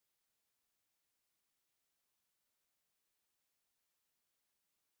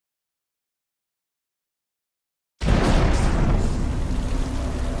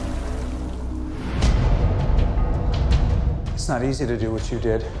not easy to do what you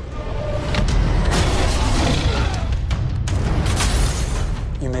did.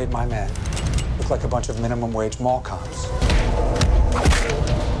 You made my men look like a bunch of minimum wage mall cops.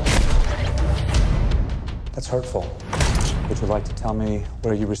 That's hurtful. Would you like to tell me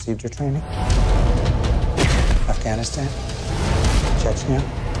where you received your training? Afghanistan? Chechnya?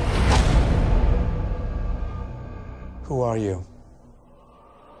 Who are you?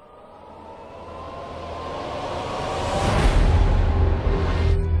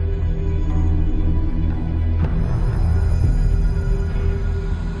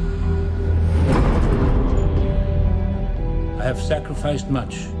 I have sacrificed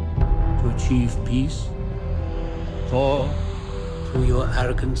much to achieve peace. Thor, through your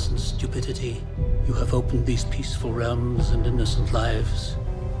arrogance and stupidity, you have opened these peaceful realms and innocent lives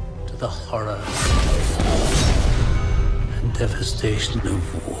to the horror and devastation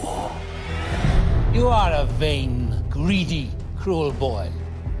of war. You are a vain, greedy, cruel boy.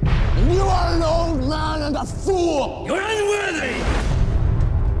 And you are an old man and a fool! You're unworthy!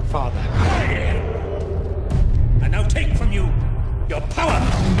 Father. I now take from you your power!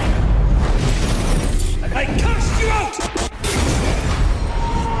 And I cast you out!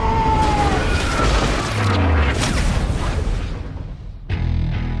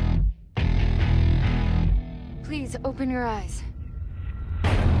 Please, open your eyes.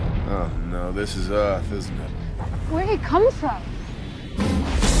 Oh, no, this is Earth, isn't it? Where'd it come from?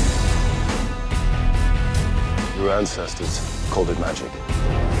 Your ancestors called it magic.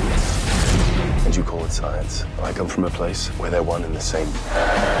 And you call it science. I come from a place where they're one and the same.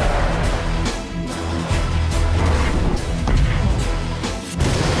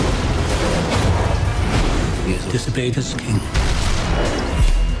 He has disobeyed his king.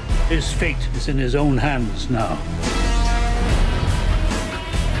 His fate is in his own hands now.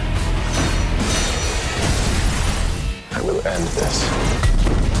 I will end this.